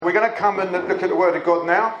we're going to come and look at the Word of God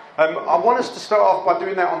now. I want us to start off by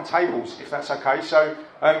doing that on tables, if that's okay. So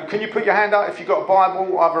can you put your hand up if you've got a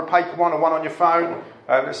Bible, either a paper one or one on your phone?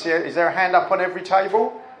 Let's see, is there a hand up on every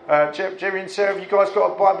table? Jerry and Sarah, have you guys got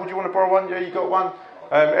a Bible? Do you want to borrow one? Yeah, you got one.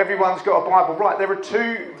 Everyone's got a Bible. Right, there are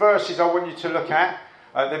two verses I want you to look at.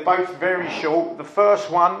 They're both very short. The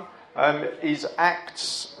first one is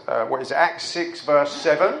Acts 6, verse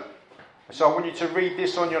 7. So I want you to read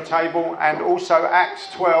this on your table, and also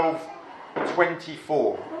Acts 12,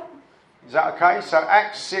 24. Is that okay? So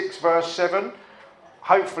Acts 6, verse 7.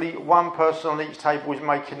 Hopefully one person on each table is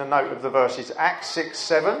making a note of the verses. Acts 6,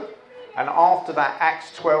 7. And after that,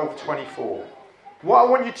 Acts 12, 24. What I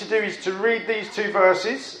want you to do is to read these two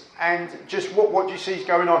verses and just what do you see is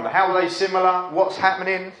going on? How are they similar? What's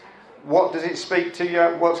happening? What does it speak to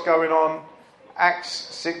you? What's going on? Acts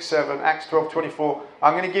 6, 7, Acts 12, 24.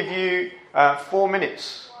 I'm going to give you 4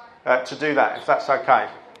 minutes to do that, if that's okay.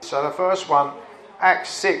 So the first one, Acts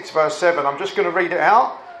 6, verse 7. I'm just going to read it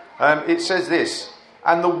out. It says this: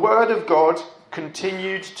 "And the word of God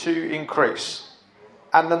continued to increase,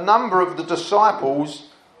 and the number of the disciples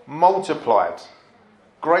multiplied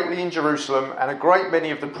greatly in Jerusalem, and a great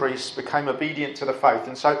many of the priests became obedient to the faith."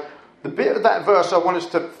 And so the bit of that verse I want us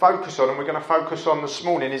to focus on, and we're going to focus on this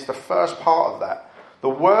morning, is the first part of that. The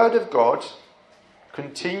word of God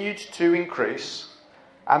continued to increase,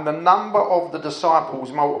 and the number of the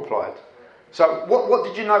disciples multiplied. So what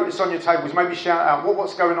did you notice on your tables? Maybe shout out,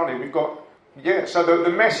 what's going on here? We've got, so the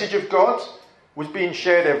message of God was being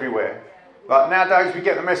shared everywhere. Like nowadays we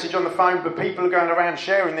get the message on the phone, but people are going around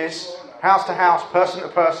sharing this house to house, person to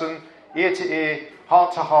person, ear to ear,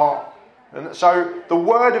 heart to heart. And so the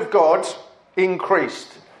word of God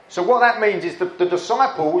increased. So what that means is the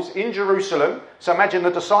disciples in Jerusalem, so imagine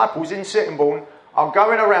the disciples in Sittingbourne, are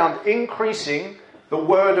going around increasing the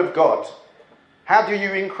word of God. How do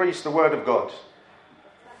you increase the word of God?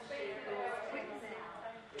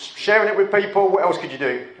 Sharing it with people. What else could you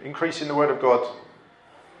do? Increasing the word of God.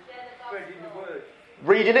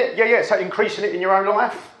 Reading it. Yeah. So increasing it in your own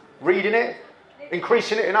life. Reading it.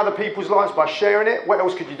 Increasing it in other people's lives by sharing it. What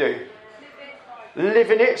else could you do?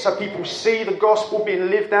 Living it, so people see the gospel being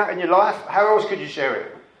lived out in your life. How else could you share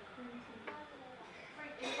it?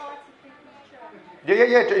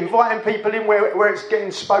 Yeah. Inviting people in where it's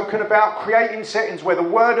getting spoken about. Creating settings where the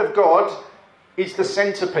word of God is the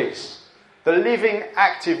centrepiece. The living,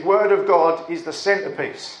 active word of God is the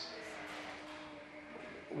centrepiece.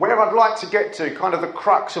 Where I'd like to get to, kind of the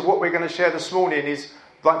crux of what we're going to share this morning, is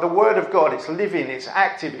like the word of God. It's living, it's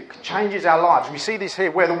active, it changes our lives. We see this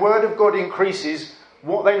here, where the word of God increases,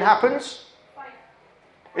 what then happens?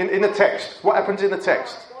 In the text. What happens in the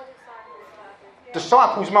text?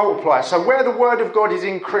 Disciples multiply. So where the word of God is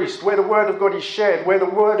increased, where the word of God is shared, where the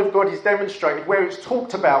word of God is demonstrated, where it's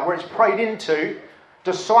talked about, where it's prayed into,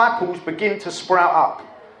 disciples begin to sprout up.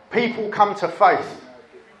 People come to faith.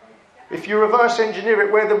 If you reverse engineer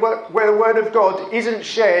it, where the word of God isn't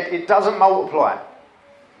shared, it doesn't multiply.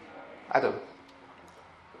 Adam.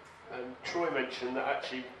 Troy mentioned that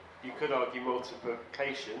actually you could argue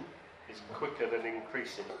multiplication is quicker than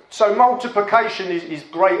increasing. So multiplication is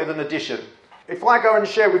greater than addition. If I go and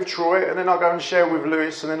share with Troy, and then I go and share with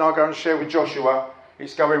Lewis, and then I go and share with Joshua,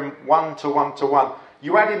 it's going 1 to 1 to 1.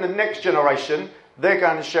 You add in the next generation, they're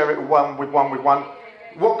going to share it one with one.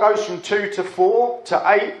 What goes from 2 to 4 to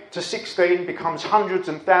 8 to 16 becomes hundreds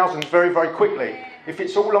and thousands very, very quickly. If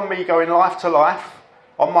it's all on me going life to life,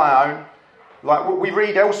 on my own, like we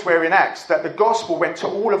read elsewhere in Acts, that the gospel went to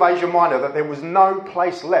all of Asia Minor, that there was no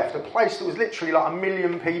place left, a place that was literally like 1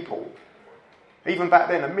 million people. Even back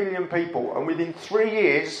then, 1 million people. And within 3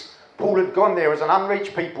 years, Paul had gone there as an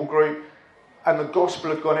unreached people group, and the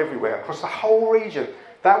gospel had gone everywhere, across the whole region.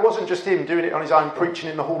 That wasn't just him doing it on his own, preaching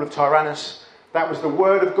in the hall of Tyrannus. That was the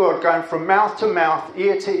word of God going from mouth to mouth,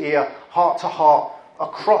 ear to ear, heart to heart,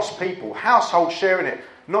 across people, households sharing it.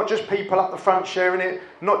 Not just people up the front sharing it,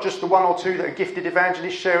 not just the 1 or 2 that are gifted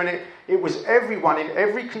evangelists sharing it. It was everyone in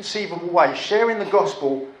every conceivable way sharing the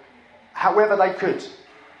gospel however they could.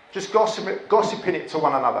 Just gossiping it to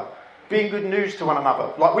one another, being good news to one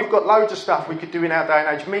another. Like we've got loads of stuff we could do in our day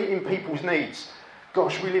and age, meeting people's needs.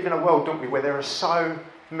 Gosh, we live in a world, don't we, where there are so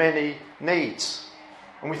many needs.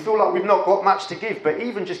 And we feel like we've not got much to give, but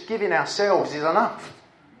even just giving ourselves is enough.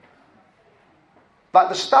 Like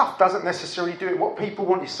the stuff doesn't necessarily do it. What people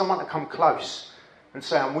want is someone to come close and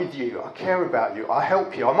say, I'm with you, I care about you, I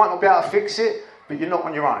help you. I might not be able to fix it, but you're not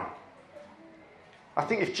on your own. I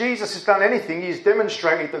think if Jesus has done anything, he's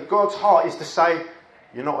demonstrated that God's heart is to say,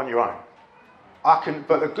 you're not on your own.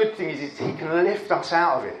 But the good thing is he can lift us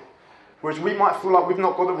out of it. Whereas we might feel like we've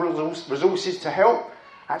not got the resources to help,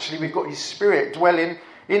 Actually, we've got his Spirit dwelling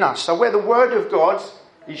in us. So where the Word of God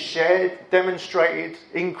is shared, demonstrated,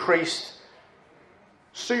 increased,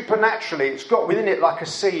 supernaturally, it's got within it, like a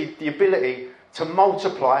seed, the ability to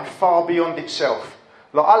multiply far beyond itself.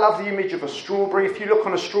 Like, I love the image of a strawberry. If you look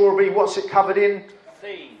on a strawberry, what's it covered in?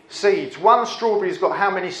 Seeds. One strawberry's got how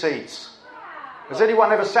many seeds? Has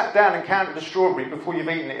anyone ever sat down and counted a strawberry before you've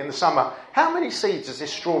eaten it in the summer? How many seeds has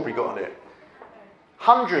this strawberry got on it?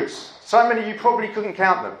 Hundreds. So many you probably couldn't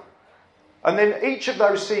count them. And then each of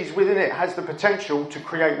those seeds within it has the potential to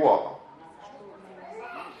create what?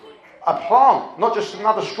 A plant. Not just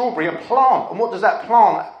another strawberry, a plant. And what does that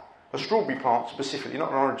plant, a strawberry plant specifically, not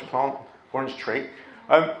an orange plant, orange tree,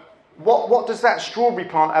 what does that strawberry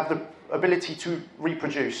plant have the ability to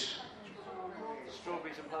reproduce?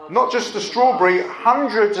 Not just the strawberry,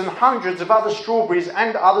 hundreds and hundreds of other strawberries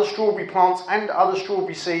and other strawberry plants and other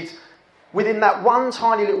strawberry seeds. Within that one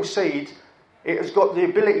tiny little seed, it has got the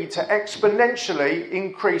ability to exponentially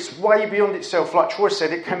increase way beyond itself. Like Troy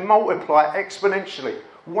said, it can multiply exponentially,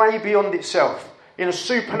 way beyond itself, in a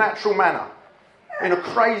supernatural manner. In a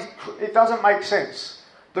crazy, it doesn't make sense.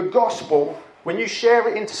 The gospel, when you share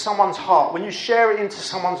it into someone's heart, when you share it into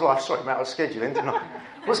someone's life, sorry, Matt, I was scheduling, didn't I?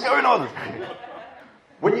 What's going on?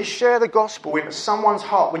 When you share the gospel into someone's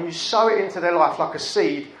heart, when you sow it into their life like a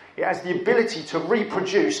seed, it has the ability to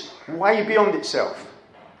reproduce way beyond itself.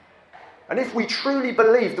 And if we truly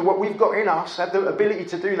believe that what we've got in us have the ability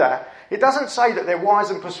to do that, it doesn't say that their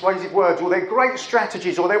wise and persuasive words or their great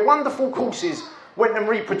strategies or their wonderful courses went and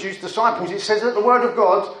reproduced disciples. It says that the word of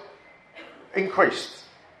God increased.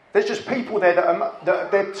 There's just people there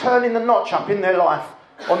that they're turning the notch up in their life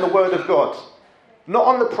on the word of God. Not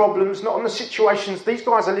on the problems, not on the situations. These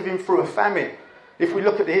guys are living through a famine. If we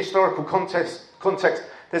look at the historical context,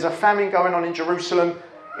 there's a famine going on in Jerusalem.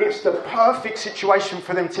 It's the perfect situation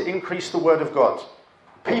for them to increase the word of God.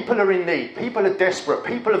 People are in need. People are desperate.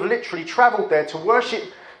 People have literally travelled there to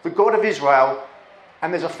worship the God of Israel,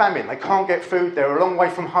 and there's a famine. They can't get food. They're a long way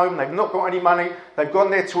from home. They've not got any money. They've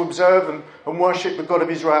gone there to observe and worship the God of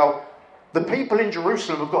Israel. The people in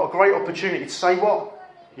Jerusalem have got a great opportunity to say, what?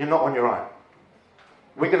 You're not on your own.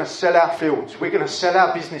 We're going to sell our fields. We're going to sell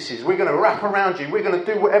our businesses. We're going to wrap around you. We're going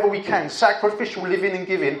to do whatever we can, sacrificial living and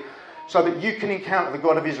giving, so that you can encounter the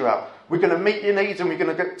God of Israel. We're going to meet your needs, and we're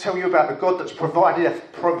going to tell you about the God that's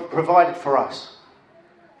provided for us.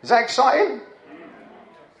 Is that exciting?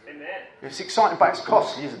 Amen. It's exciting, but it's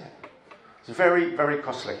costly, isn't it? It's very, very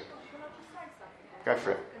costly. Go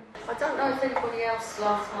for it. I don't know if anybody else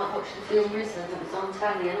last night watched the film Risen. It was on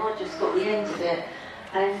telly, and I just got the end of it.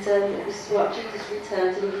 And it was what Jesus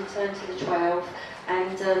returned, and he returned to the 12.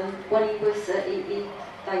 And when he was,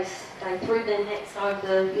 they threw their nets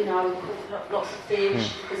over, and caught lots of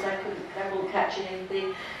fish because they weren't catching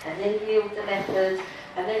anything. And then he healed the lepers.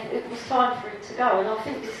 And then it was time for him to go. And I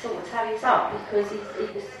think this sort of tallies up because he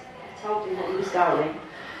told him that he was going.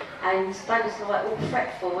 And they was like all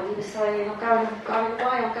fretful, and he was saying, I'm going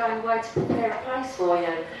away to prepare a place for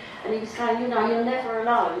you. And he was saying, you're never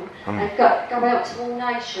alone, and go out to all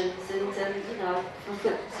nations, and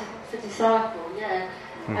for disciple, yeah.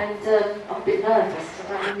 And I'm a bit nervous, I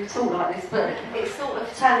don't really talk like this, but it sort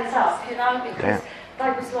of tallies up, because they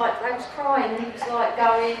was crying, and he was like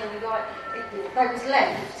going, and they was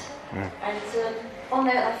left, and on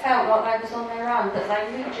there they felt like they was on their own, but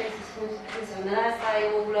they knew Jesus was with them, and as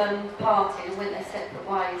they all parted and went their separate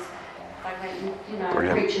ways, they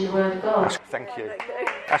went, preaching the word of God. Thank you.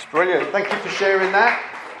 That's brilliant. Thank you for sharing that.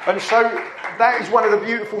 And so that is one of the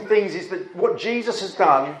beautiful things, is that what Jesus has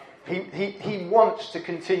done, he wants to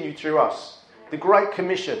continue through us. The Great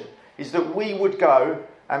Commission is that we would go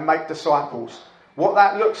and make disciples. What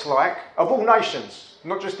that looks like, of all nations,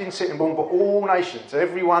 not just in Sittingbourne, but all nations,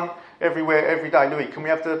 everyone, everywhere, every day. Louis, can we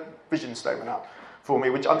have the vision statement up for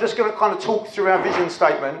me? Which I'm just going to kind of talk through our vision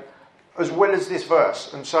statement as well as this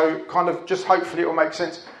verse, and so kind of just hopefully it will make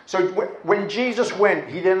sense. So when Jesus went,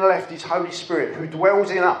 he then left his Holy Spirit, who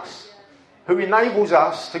dwells in us, who enables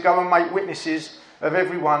us to go and make witnesses of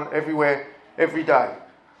everyone, everywhere, every day.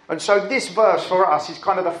 And so this verse for us is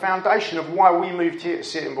kind of the foundation of why we moved here to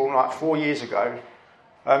Sittingbourne like 4 years ago.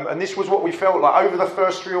 And this was what we felt like over the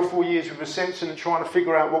first 3 or 4 years with Ascension, and trying to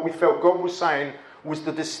figure out what we felt God was saying was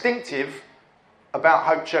the distinctive about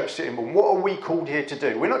Hope Church Sittingbourne. What are we called here to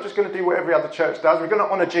do? We're not just going to do what every other church does. We're going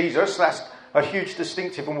to honour Jesus. That's a huge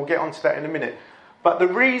distinctive, and we'll get onto that in a minute. But the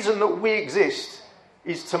reason that we exist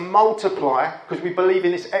is to multiply, because we believe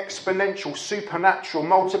in this exponential, supernatural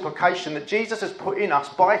multiplication that Jesus has put in us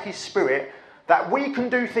by his Spirit, that we can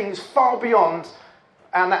do things far beyond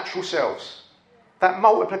our natural selves. That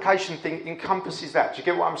multiplication thing encompasses that. Do you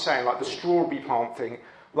get what I'm saying? Like the strawberry plant thing.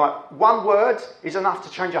 Like, one word is enough to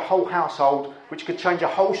change a whole household, which could change a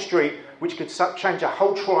whole street, which could change a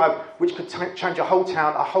whole tribe, which could change a whole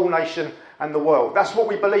town, a whole nation, and the world. That's what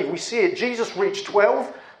we believe. We see it. Jesus reached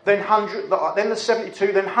 12, then 100, then the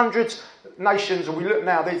 72, then hundreds nations, and we look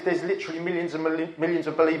now, there's literally millions and millions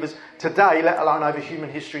of believers today, let alone over human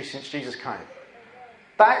history since Jesus came.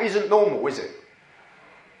 That isn't normal, is it?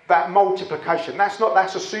 That multiplication. That's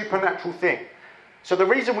a supernatural thing. So the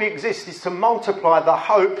reason we exist is to multiply the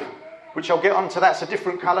hope, which I'll get onto, that's a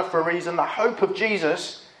different colour for a reason, the hope of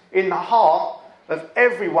Jesus in the heart of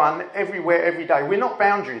everyone, everywhere, every day. We're not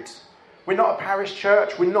boundaried. We're not a parish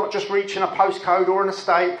church. We're not just reaching a postcode or an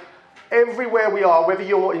estate. Everywhere we are, whether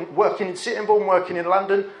you're working in Sittingbourne, working in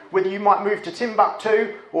London, whether you might move to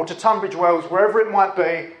Timbuktu or to Tunbridge Wells, wherever it might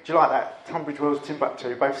be. Do you like that? Tunbridge Wells,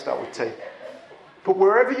 Timbuktu, both start with T. But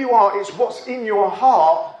wherever you are, it's what's in your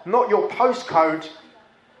heart, not your postcode,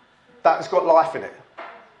 that has got life in it.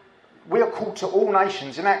 We are called to all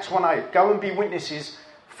nations. In Acts 1:8, go and be witnesses,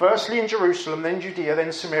 firstly in Jerusalem, then Judea,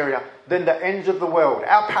 then Samaria, then the ends of the world.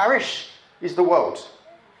 Our parish is the world.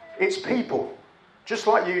 It's people, just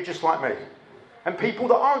like you, just like me. And people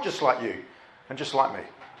that aren't just like you and just like me.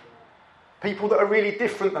 People that are really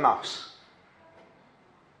different than us.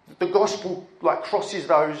 The gospel crosses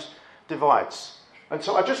those divides. And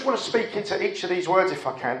so I just want to speak into each of these words if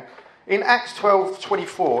I can. In Acts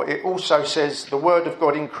 12:24, it also says the word of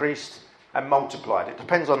God increased and multiplied. It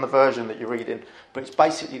depends on the version that you're reading, but it's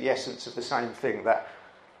basically the essence of the same thing, that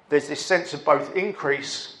there's this sense of both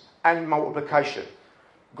increase and multiplication.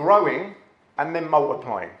 Growing and then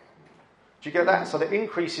multiplying. Do you get that? So the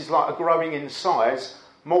increase is like a growing in size,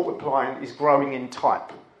 multiplying is growing in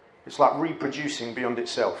type. It's like reproducing beyond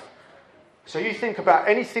itself. So you think about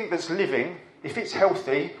anything that's living, if it's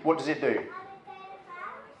healthy, what does it do?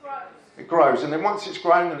 It grows. And then once it's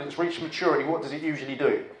grown and it's reached maturity, what does it usually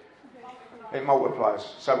do? It multiplies.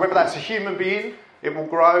 So whether that's a human being, it will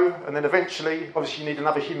grow, and then eventually, obviously you need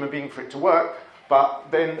another human being for it to work,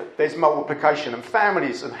 but then there's multiplication, and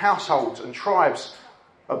families and households and tribes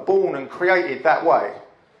are born and created that way.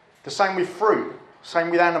 The same with fruit,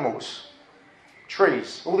 same with animals,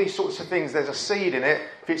 trees, all these sorts of things. There's a seed in it.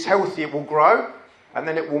 If it's healthy, it will grow, and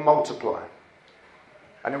then it will multiply.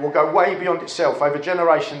 And it will go way beyond itself over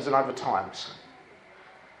generations and over times.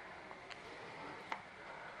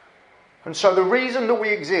 And so the reason that we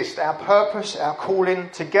exist, our purpose, our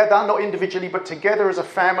calling, together, not individually, but together as a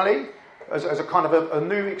family, as a kind of a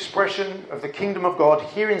new expression of the kingdom of God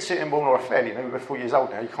here in Sittingbourne, or a fairly new, we're 4 years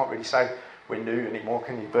old now, you can't really say we're new anymore,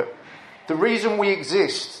 can you? But the reason we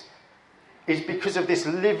exist is because of this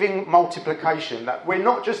living multiplication, that we're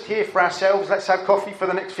not just here for ourselves, let's have coffee for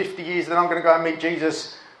the next 50 years, then I'm going to go and meet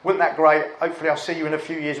Jesus. Wouldn't that great? Hopefully I'll see you in a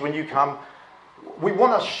few years when you come. We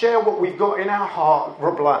want to share what we've got in our heart,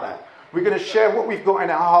 Rob, like that. We're going to share what we've got in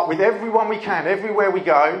our heart with everyone we can, everywhere we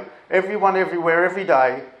go, everyone, everywhere, every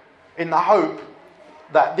day, in the hope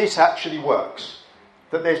that this actually works,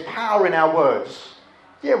 that there's power in our words.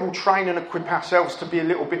 Yeah, we'll train and equip ourselves to be a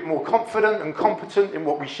little bit more confident and competent in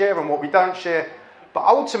what we share and what we don't share. But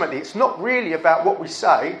ultimately, it's not really about what we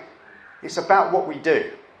say. It's about what we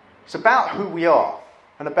do. It's about who we are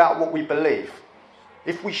and about what we believe.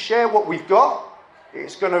 If we share what we've got,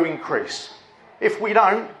 it's going to increase. If we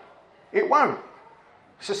don't, it won't.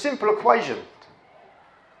 It's a simple equation.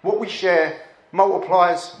 What we share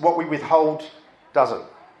multiplies, what we withhold doesn't.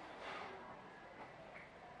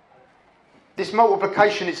 This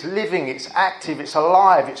multiplication, it's living, it's active, it's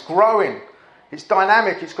alive, it's growing, it's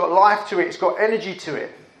dynamic, it's got life to it, it's got energy to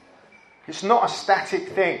it. It's not a static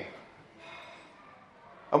thing.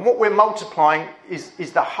 And what we're multiplying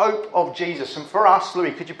is the hope of Jesus. And for us,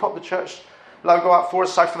 Louis, could you pop the church logo up for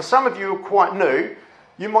us? So for some of you who are quite new,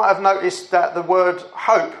 you might have noticed that the word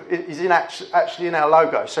hope is actually in our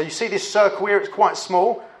logo. So you see this circle here, it's quite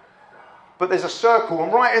small, but there's a circle,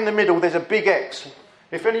 and right in the middle there's a big X.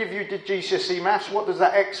 If any of you did GCSE maths, what does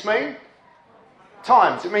that X mean?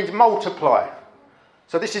 Times. It means multiply.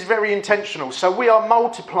 So this is very intentional. So we are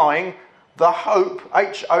multiplying the hope,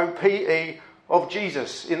 H-O-P-E, of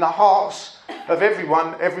Jesus in the hearts of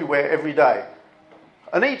everyone, everywhere, every day.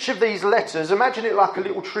 And each of these letters, imagine it like a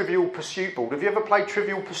little Trivial Pursuit board. Have you ever played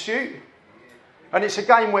Trivial Pursuit? And it's a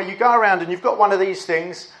game where you go around and you've got one of these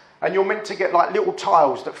things, and you're meant to get like little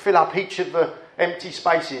tiles that fill up each of the empty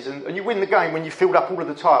spaces, and you win the game when you filled up all of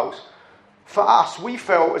the tiles. For us, we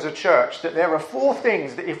felt as a church that there are 4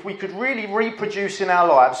 things that if we could really reproduce in our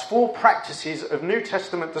lives, 4 practices of New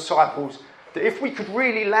Testament disciples, that if we could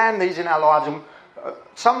really land these in our lives, and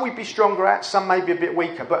some we'd be stronger at, some maybe a bit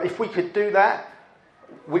weaker, but if we could do that,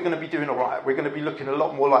 we're going to be doing all right. We're going to be looking a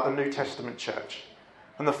lot more like the New Testament church.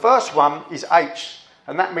 And the first one is H,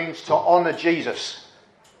 and that means to honour Jesus.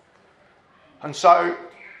 And so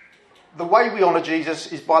the way we honour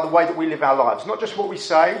Jesus is by the way that we live our lives. Not just what we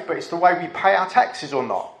say, but it's the way we pay our taxes or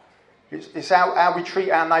not. It's how we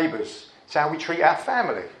treat our neighbours. It's how we treat our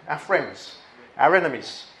family, our friends, our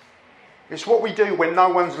enemies. It's what we do when no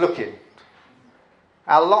one's looking.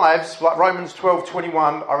 Our lives, like Romans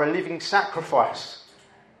 12:21, are a living sacrifice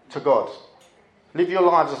to God.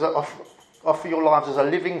 Offer your lives as a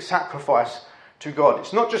living sacrifice to God.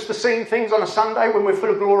 It's not just the seeing things on a Sunday when we're full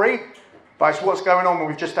of glory, but it's what's going on when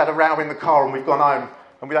we've just had a row in the car and we've gone home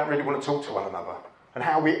and we don't really want to talk to one another. And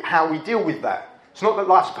how we deal with that. It's not that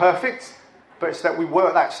life's perfect, but it's that we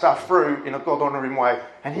work that stuff through in a God-honouring way.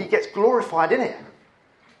 And he gets glorified in it.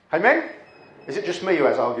 Amen? Is it just me who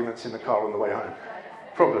has arguments in the car on the way home?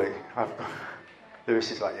 Probably.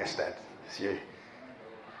 Lewis is like, yes, Dad, it's you.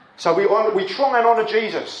 So we try and honour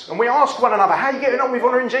Jesus. And we ask one another, how are you getting on with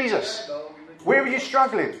honouring Jesus? Where are you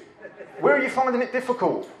struggling? Where are you finding it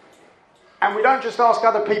difficult? And we don't just ask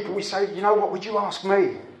other people, we say, you know what, would you ask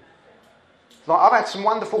me? Like, I've had some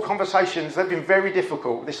wonderful conversations. They've been very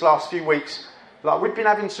difficult this last few weeks. Like, we've been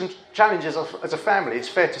having some challenges as a family, it's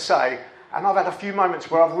fair to say. And I've had a few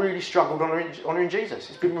moments where I've really struggled honouring Jesus.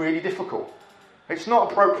 It's been really difficult. It's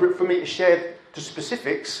not appropriate for me to share the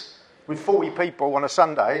specifics with 40 people on a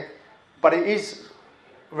Sunday, but it is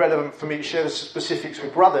relevant for me to share the specifics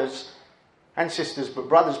with brothers and sisters, but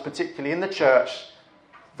brothers particularly in the church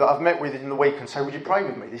that I've met with in the week and say, would you pray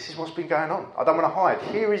with me? This is what's been going on. I don't want to hide.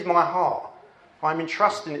 Here is my heart. I'm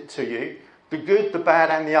entrusting it to you, the good, the bad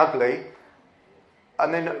and the ugly.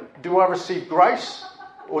 And then do I receive grace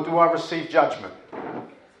or do I receive judgment?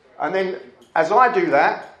 And then as I do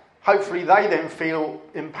that, hopefully they then feel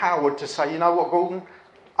empowered to say, you know what, Gordon,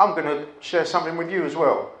 I'm going to share something with you as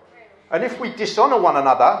well. And if we dishonour one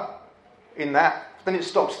another in that, then it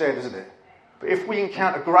stops there, doesn't it? But if we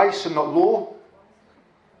encounter grace and not law,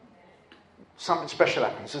 something special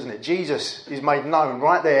happens, doesn't it? Jesus is made known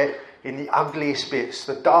right there in the ugliest bits,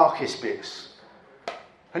 the darkest bits.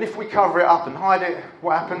 And if we cover it up and hide it,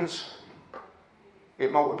 what happens?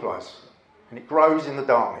 It multiplies. And it grows in the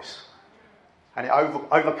darkness. And it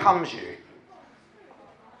overcomes you.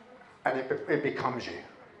 And it becomes you.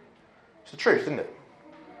 It's the truth, isn't it?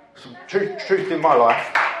 It's the truth in my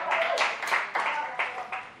life.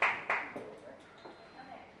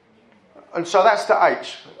 And so that's the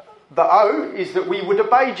H. The O is that we would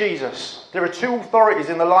obey Jesus. There are two authorities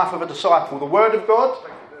in the life of a disciple, the Word of God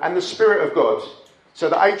and the Spirit of God. So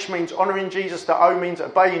the H means honouring Jesus, the O means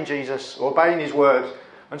obeying Jesus, or obeying his word.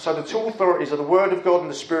 And so the two authorities are the Word of God and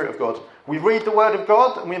the Spirit of God. We read the Word of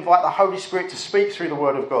God and we invite the Holy Spirit to speak through the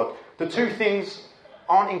Word of God. The two things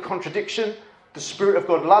aren't in contradiction. The Spirit of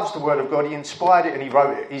God loves the Word of God. He inspired it and he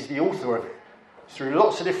wrote it. He's the author of it. Through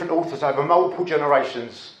lots of different authors over multiple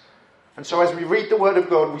generations. And so as we read the Word of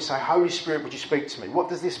God, we say, Holy Spirit, would you speak to me? What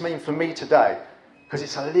does this mean for me today? Because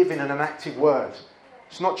it's a living and an active word.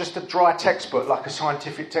 It's not just a dry textbook like a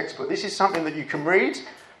scientific textbook. This is something that you can read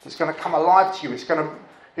that's going to come alive to you.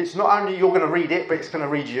 It's not only you're going to read it, but it's going to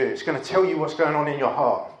read you. It's going to tell you what's going on in your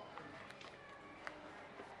heart.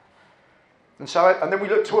 And then we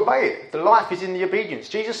look to obey it. The life is in the obedience.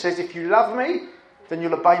 Jesus says, if you love me, then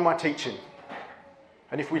you'll obey my teaching.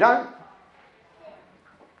 And if we don't,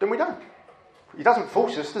 then we don't. He doesn't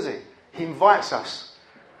force us, does he? He invites us.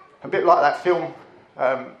 A bit like that film,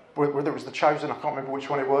 whether it was The Chosen, I can't remember which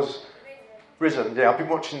one it was. Risen, yeah. I've been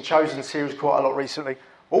watching the Chosen series quite a lot recently.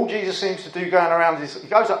 All Jesus seems to do going around is he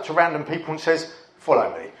goes up to random people and says,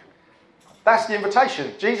 follow me. That's the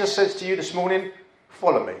invitation. Jesus says to you this morning,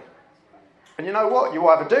 follow me. And you know what? You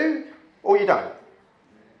either do or you don't.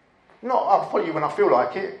 Not, I'll follow you when I feel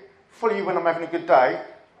like it. Follow you when I'm having a good day.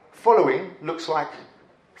 Following looks like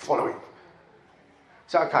following.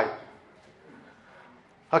 Is that okay?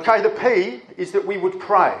 Okay, the P is that we would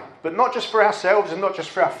pray. But not just for ourselves and not just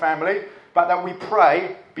for our family, but that we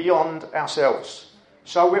pray beyond ourselves.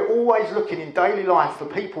 So we're always looking in daily life for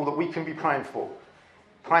people that we can be praying for.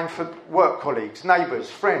 Praying for work colleagues, neighbours,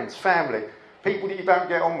 friends, family, people that you don't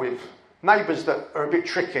get on with, neighbours that are a bit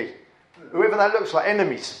tricky, whoever that looks like,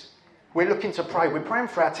 enemies. We're looking to pray. We're praying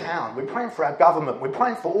for our town. We're praying for our government. We're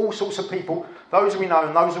praying for all sorts of people, those we know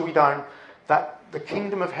and those that we don't, that the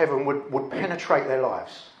kingdom of heaven would penetrate their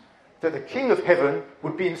lives. That the King of heaven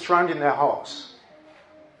would be enthroned in their hearts.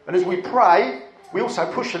 And as we pray, we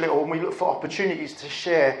also push a little and we look for opportunities to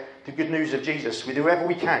share the good news of Jesus with whoever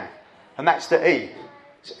we can. And that's the E.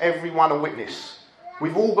 It's everyone a witness.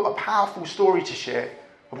 We've all got a powerful story to share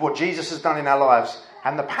of what Jesus has done in our lives.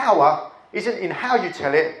 And the power isn't in how you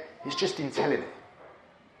tell it, it's just in telling it.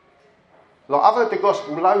 Like, I've heard the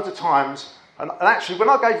gospel loads of times, and actually when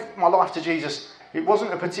I gave my life to Jesus, it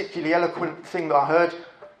wasn't a particularly eloquent thing that I heard.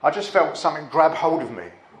 I just felt something grab hold of me,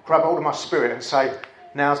 grab hold of my spirit and say,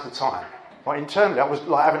 now's the time. Like, internally, I was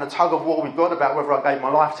like having a tug of war with God about whether I gave my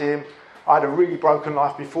life to him. I had a really broken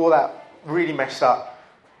life before that, really messed up.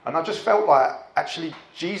 And I just felt like, actually,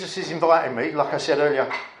 Jesus is inviting me, like I said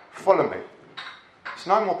earlier, follow me. It's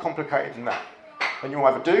no more complicated than that. And you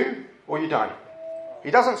either do or you don't. He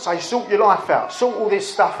doesn't say, sort your life out, sort all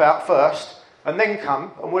this stuff out first, and then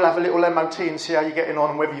come, and we'll have a little MOT and see how you're getting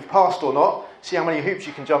on and whether you've passed or not, see how many hoops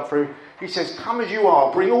you can jump through. He says, come as you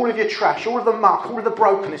are, bring all of your trash, all of the muck, all of the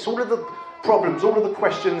brokenness, all of the problems, all of the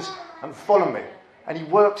questions, and follow me. And he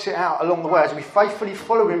works it out along the way. As we faithfully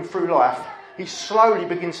follow him through life, he slowly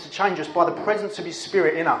begins to change us by the presence of his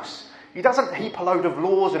Spirit in us. He doesn't heap a load of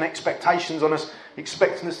laws and expectations on us,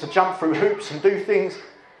 expecting us to jump through hoops and do things.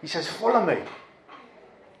 He says, follow me.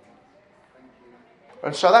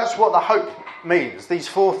 And so that's what the hope means, these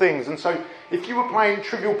 4 things. And so if you were playing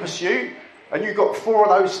Trivial Pursuit and you got 4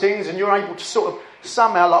 of those things and you're able to sort of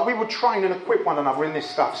somehow, like, we would train and equip one another in this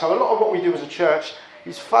stuff. So a lot of what we do as a church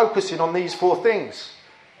is focusing on these 4 things.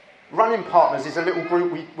 Running Partners is a little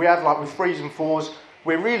group we have, like, with 3s and 4s.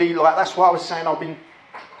 We're really, like, that's why I was saying I've been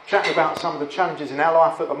chatting about some of the challenges in our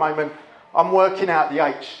life at the moment. I'm working out the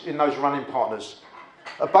H in those running partners.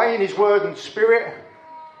 Obeying his word and spirit.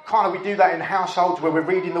 Kind of, we do that in households where we're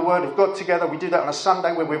reading the word of God together. We do that on a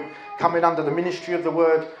Sunday where we're coming under the ministry of the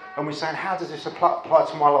word and we're saying, how does this apply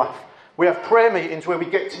to my life? We have prayer meetings where we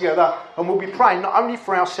get together and we'll be praying not only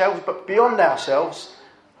for ourselves but beyond ourselves.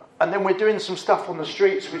 And then we're doing some stuff on the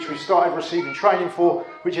streets which we started receiving training for,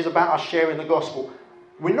 which is about us sharing the gospel.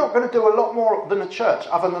 We're not going to do a lot more than a church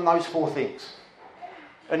other than those 4 things.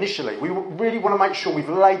 Initially, we really want to make sure we've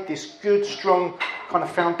laid this good, strong kind of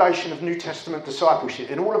foundation of New Testament discipleship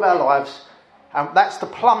in all of our lives. And that's the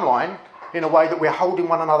plumb line in a way that we're holding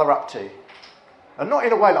one another up to. And not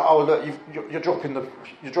in a way like, oh, look, you're dropping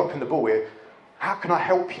the ball here. How can I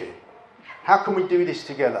help you? How can we do this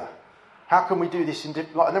together? How can we do this? And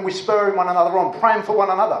then we're spurring one another on, praying for one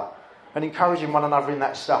another and encouraging one another in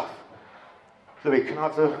that stuff. Louis, can I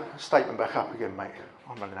have the statement back up again, mate?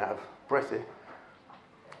 I'm running out of breath here.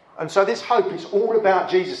 And so this hope is all about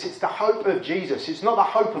Jesus. It's the hope of Jesus. It's not the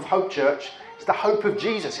hope of Hope Church. It's the hope of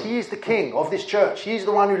Jesus. He is the king of this church. He's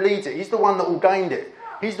the one who leads it. He's the one that ordained it.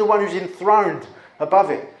 He's the one who's enthroned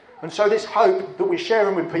above it. And so this hope that we're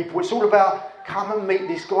sharing with people, it's all about come and meet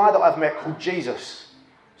this guy that I've met called Jesus.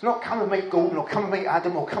 It's not come and meet Gordon or come and meet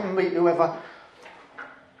Adam or come and meet whoever.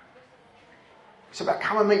 It's about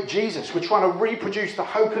come and meet Jesus. We're trying to reproduce the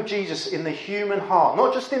hope of Jesus in the human heart.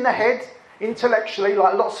 Not just in the head, intellectually,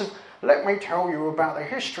 like lots of, let me tell you about the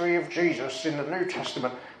history of Jesus in the New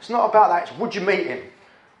Testament. It's not about that. It's would you meet him?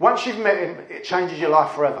 Once you've met him, it changes your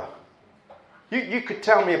life forever. You could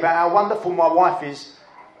tell me about how wonderful my wife is,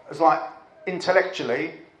 as like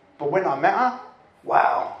intellectually, but when I met her,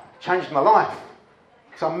 wow, it changed my life.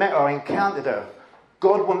 Because I met her, I encountered her.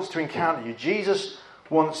 God wants to encounter you. Jesus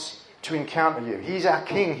wants to encounter you. He's our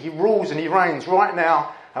King. He rules and he reigns right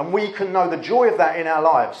now, and we can know the joy of that in our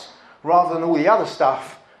lives, rather than all the other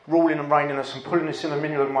stuff ruling and reigning us and pulling us in a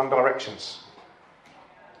million and one directions.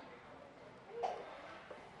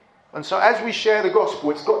 And so as we share the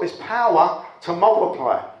gospel, it's got this power to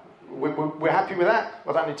multiply. We're happy with that?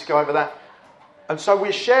 I don't need to go over that. And so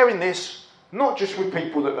we're sharing this not just with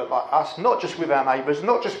people that look like us, not just with our neighbours,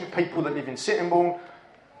 not just with people that live in Sittingbourne,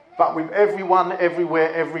 but with everyone,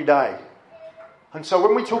 everywhere, every day. And so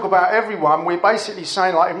when we talk about everyone, we're basically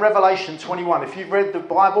saying, like in Revelation 21, if you've read the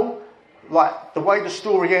Bible, like the way the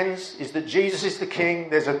story ends is that Jesus is the King.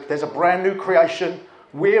 There's a brand new creation.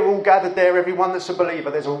 We're all gathered there, everyone that's a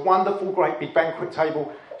believer. There's a wonderful, great big banquet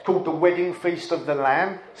table. It's called the Wedding Feast of the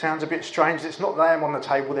Lamb. Sounds a bit strange. It's not lamb on the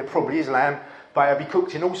table. There probably is lamb, but it'll be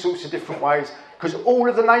cooked in all sorts of different ways because all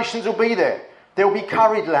of the nations will be there. There'll be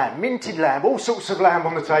curried lamb, minted lamb, all sorts of lamb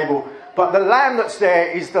on the table. But the lamb that's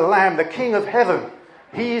there is the Lamb, the King of heaven.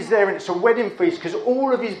 He is there, and it's a wedding feast because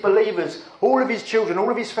all of his believers, all of his children,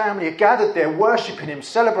 all of his family are gathered there worshipping him,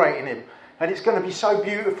 celebrating him. And it's going to be so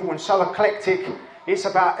beautiful and so eclectic. It's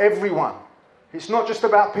about everyone. It's not just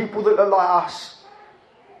about people that are like us.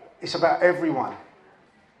 It's about everyone.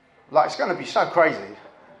 Like, it's going to be so crazy.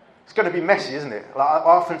 It's going to be messy, isn't it? Like I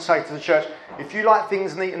often say to the church, if you like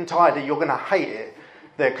things neat and tidy, you're going to hate it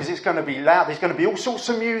there because it's going to be loud. There's going to be all sorts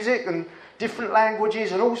of music and different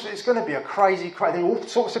languages, and also it's going to be a crazy, all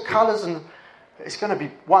sorts of colours, and it's going to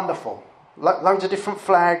be wonderful. Loads of different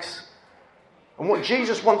flags. And what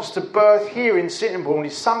Jesus wants to birth here in Sittingbourne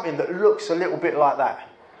is something that looks a little bit like that.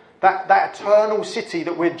 That eternal city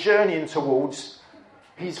that we're journeying towards,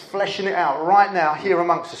 he's fleshing it out right now here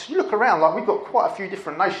amongst us. You look around, like we've got quite a few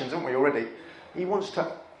different nations, haven't we, already? He wants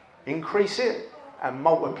to increase it and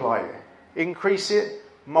multiply it. Increase it,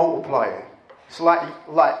 multiply it. It's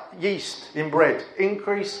like yeast in bread.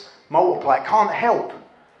 Increase, multiply. It can't help.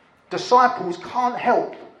 Disciples can't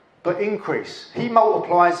help but increase. He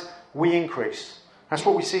multiplies, we increase. That's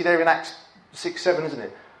what we see there in Acts 6-7, isn't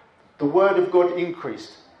it? The word of God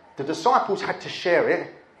increased. The disciples had to share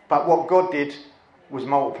it, but what God did was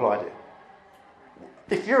multiplied it.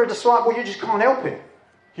 If you're a disciple, you just can't help it.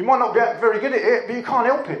 You might not be very good at it, but you can't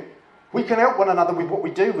help it. We can help one another with what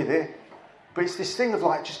we do with it, but it's this thing of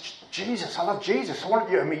like, just Jesus, I love Jesus. I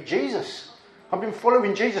want you to meet Jesus. I've been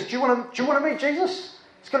following Jesus. Do you want to meet Jesus?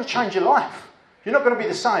 It's going to change your life. You're not going to be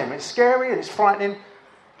the same. It's scary and it's frightening.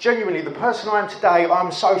 Genuinely, the person I am today,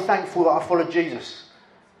 I'm so thankful that I followed Jesus.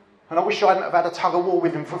 And I wish I hadn't have had a tug of war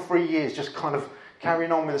with him for 3 years, just kind of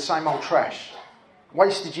carrying on with the same old trash.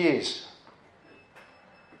 Wasted years.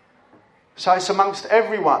 So it's amongst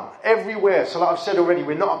everyone, everywhere. So like I've said already,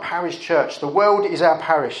 we're not a parish church. The world is our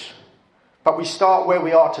parish. But we start where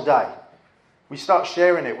we are today. We start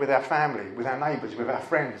sharing it with our family, with our neighbours, with our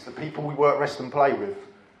friends, the people we work, rest and play with.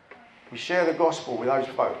 We share the gospel with those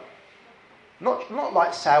folk. Not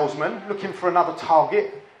like salesmen looking for another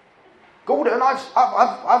target. Gordon,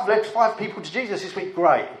 I've led 5 people to Jesus this week.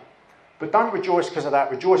 Great. But don't rejoice because of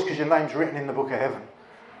that. Rejoice because your name's written in the book of heaven.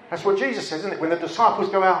 That's what Jesus says, isn't it? When the disciples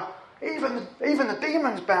go out, even the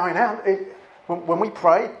demons bowing out. When we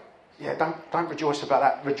pray, don't rejoice about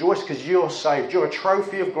that. Rejoice because you're saved. You're a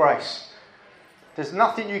trophy of grace. There's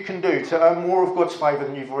nothing you can do to earn more of God's favour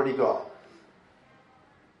than you've already got.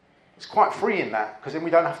 It's quite free in that, because then we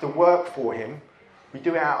don't have to work for him. We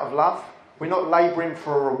do it out of love. We're not labouring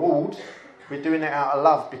for a reward. We're doing it out of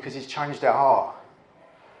love because he's changed our heart.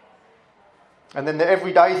 And then the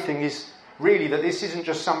everyday thing is really that this isn't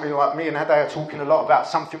just something like me and Ade are talking a lot about,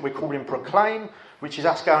 something we're calling Proclaim, which is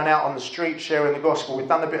us going out on the street sharing the gospel. We've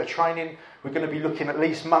done a bit of training. We're going to be looking at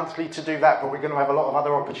least monthly to do that, but we're going to have a lot of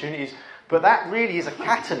other opportunities. But that really is a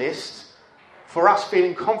catalyst for us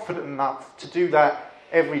feeling confident enough to do that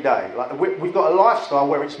every day. Like we've got a lifestyle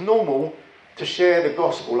where it's normal to share the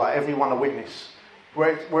gospel, like everyone a witness.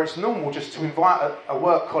 Where it's normal just to invite a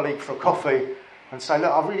work colleague for a coffee and say,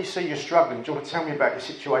 look, I really see you're struggling. Do you want to tell me about your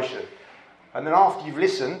situation? And then after you've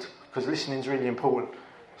listened, because listening is really important,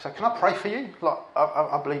 say, can I pray for you? Like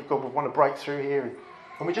I believe God would want to break through here.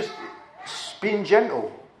 And we just being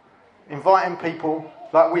gentle, inviting people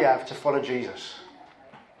like we have to follow Jesus.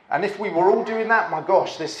 And if we were all doing that, my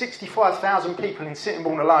gosh, there's 65,000 people in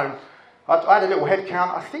Sittingbourne alone. I had a little head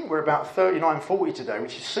count. I think we're about 39, 40 today,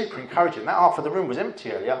 which is super encouraging. That half of the room was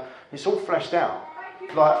empty earlier. It's all fleshed out.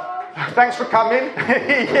 Like, thanks for coming.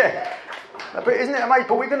 Yeah. But isn't it amazing?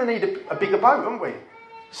 But we're going to need a bigger boat, aren't we?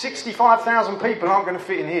 65,000 people aren't going to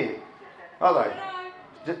fit in here, are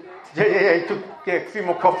they? Yeah, a few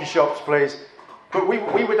more coffee shops, please. But we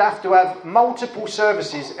would have to have multiple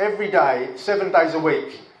services every day, 7 days a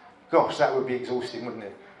week. Gosh, that would be exhausting, wouldn't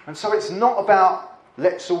it? And so it's not about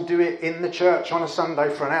let's all do it in the church on a Sunday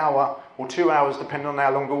for an hour or 2 hours, depending on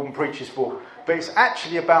how long Gordon preaches for. But it's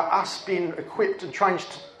actually about us being equipped and trained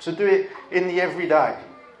to do it in the everyday.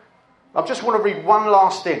 I just want to read one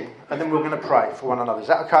last thing, and then we're going to pray for one another. Is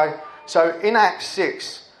that okay? So in Acts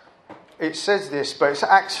 6, it says this, but it's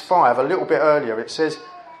Acts 5, a little bit earlier. It says,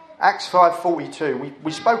 Acts 5:42.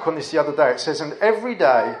 We spoke on this the other day. It says, and every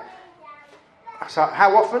day. So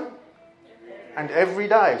how often? And every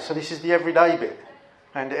day. So this is the everyday bit.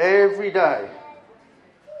 And every day.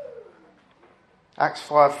 Acts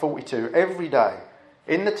 5:42. Every day.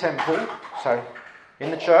 In the temple. So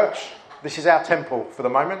in the church. This is our temple for the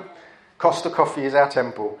moment. Costa Coffee is our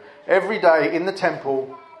temple. Every day in the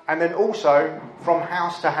temple. And then also from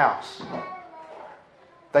house to house.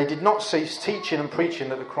 They did not cease teaching and preaching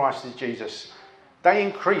that the Christ is Jesus. They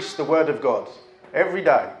increased the word of God every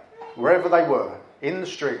day, wherever they were, in the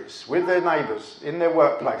streets, with their neighbours, in their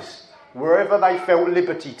workplace, wherever they felt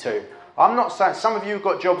liberty to. I'm not saying, some of you have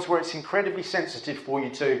got jobs where it's incredibly sensitive for you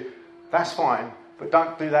to, that's fine, but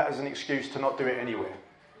don't do that as an excuse to not do it anywhere.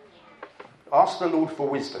 Ask the Lord for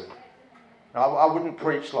wisdom. I wouldn't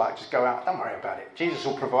preach like, just go out, don't worry about it. Jesus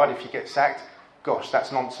will provide if you get sacked. Gosh,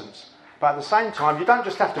 that's nonsense. But at the same time, you don't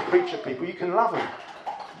just have to preach at people, you can love them.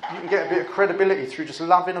 You can get a bit of credibility through just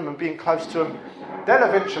loving them and being close to them. They'll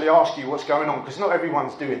eventually ask you what's going on, because not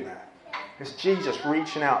everyone's doing that. It's Jesus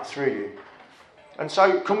reaching out through you. And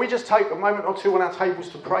so, can we just take a moment or two on our tables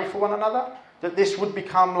to pray for one another? That this would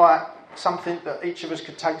become like something that each of us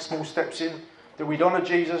could take small steps in. That we'd honour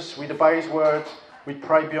Jesus, we'd obey his word, we'd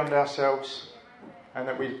pray beyond ourselves, and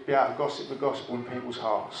that we'd be able to gossip the gospel in people's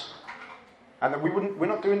hearts. And that we're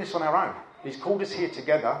not doing this on our own. He's called us here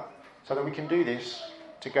together so that we can do this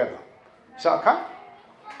together. Is that okay?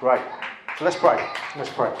 Great. So let's pray. Let's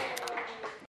pray.